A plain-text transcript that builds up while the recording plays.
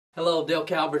Hello, Dale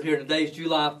Calvert here. Today's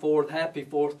July 4th. Happy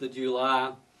 4th of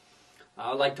July.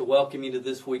 I'd like to welcome you to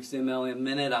this week's MLM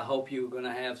Minute. I hope you're going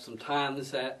to have some time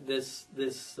this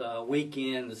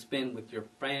weekend to spend with your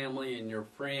family and your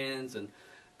friends and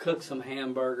cook some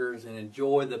hamburgers and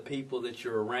enjoy the people that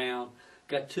you're around.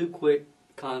 Got two quick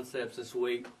concepts this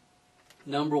week.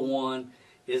 Number one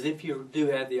is if you do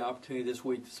have the opportunity this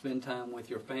week to spend time with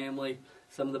your family,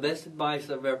 some of the best advice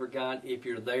I've ever got: if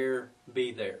you're there,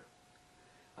 be there.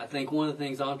 I think one of the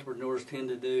things entrepreneurs tend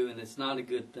to do, and it's not a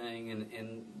good thing,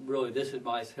 and really this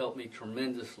advice helped me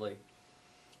tremendously,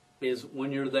 is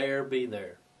when you're there, be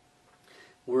there.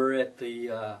 We're at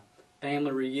the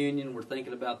family reunion. We're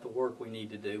thinking about the work we need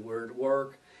to do. We're at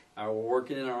work, or we're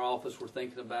working in our office. We're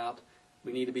thinking about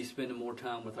we need to be spending more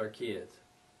time with our kids.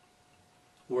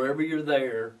 Wherever you're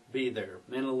there, be there.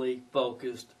 Mentally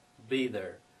focused, be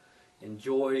there.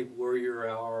 Enjoy where you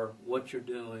are, what you're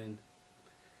doing.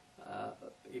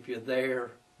 If you're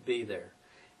there, be there.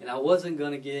 And I wasn't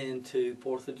going to get into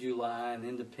 4th of July and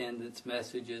independence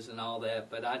messages and all that,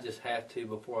 but I just have to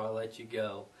before I let you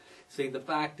go. See, the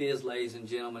fact is, ladies and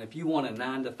gentlemen, if you want a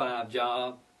 9-to-5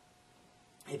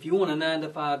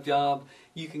 job,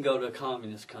 you can go to a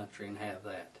communist country and have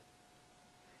that.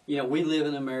 You know, we live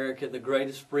in America, the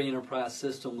greatest free enterprise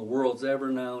system the world's ever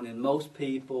known, and most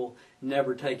people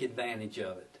never take advantage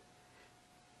of it.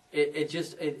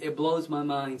 It blows my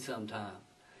mind sometimes.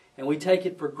 And we take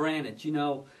it for granted. You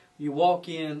know, you walk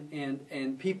in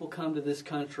and people come to this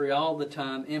country all the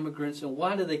time, immigrants, and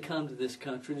why do they come to this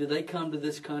country? Do they come to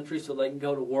this country so they can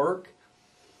go to work?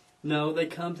 No, they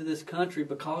come to this country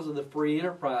because of the free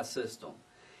enterprise system.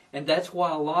 And that's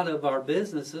why a lot of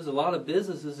businesses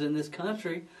in this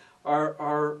country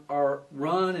are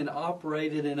run and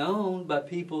operated and owned by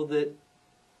people that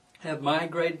have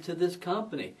migrated to this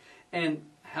company. And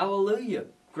hallelujah,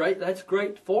 great, that's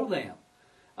great for them.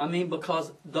 I mean,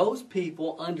 because those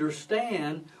people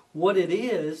understand what it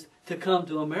is to come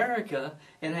to America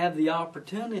and have the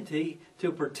opportunity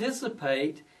to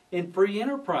participate in free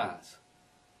enterprise.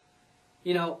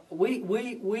 You know, we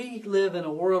live in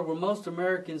a world where most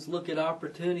Americans look at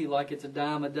opportunity like it's a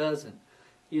dime a dozen.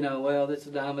 You know, well, it's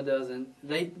a dime a dozen.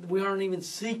 We aren't even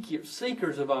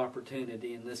seekers of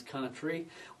opportunity in this country.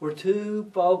 We're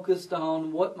too focused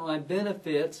on what my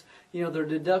benefits. You know,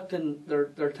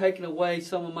 they're taking away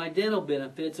some of my dental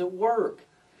benefits at work.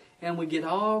 And we get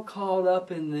all caught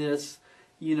up in this,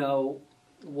 you know,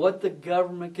 what the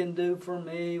government can do for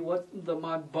me, what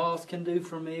my boss can do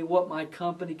for me, what my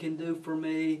company can do for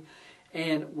me.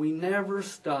 And we never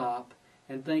stop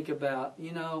and think about,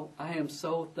 you know, I am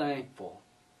so thankful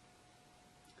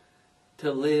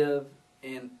to live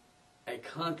in a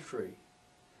country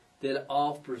that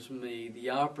offers me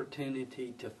the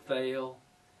opportunity to fail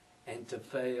and to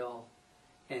fail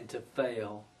and to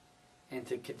fail and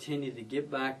to continue to get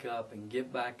back up and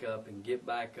get back up and get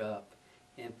back up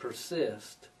and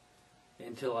persist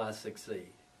until I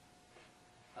succeed.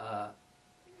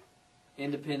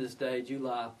 Independence Day,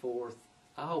 July 4th,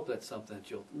 I hope that's something that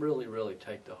you'll really, really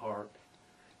take to heart.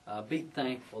 Be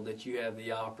thankful that you have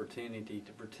the opportunity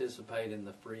to participate in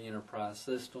the free enterprise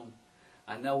system.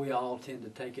 I know we all tend to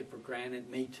take it for granted,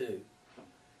 me too.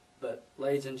 But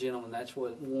ladies and gentlemen, that's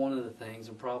one of the things,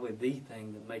 and probably the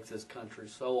thing that makes this country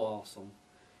so awesome,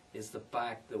 is the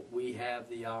fact that we have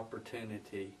the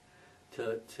opportunity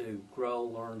to grow,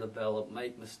 learn, develop,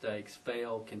 make mistakes,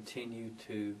 fail, continue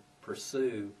to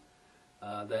pursue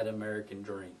that American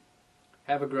dream.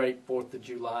 Have a great 4th of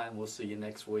July, and we'll see you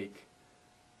next week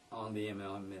on the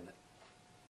MLM Minute.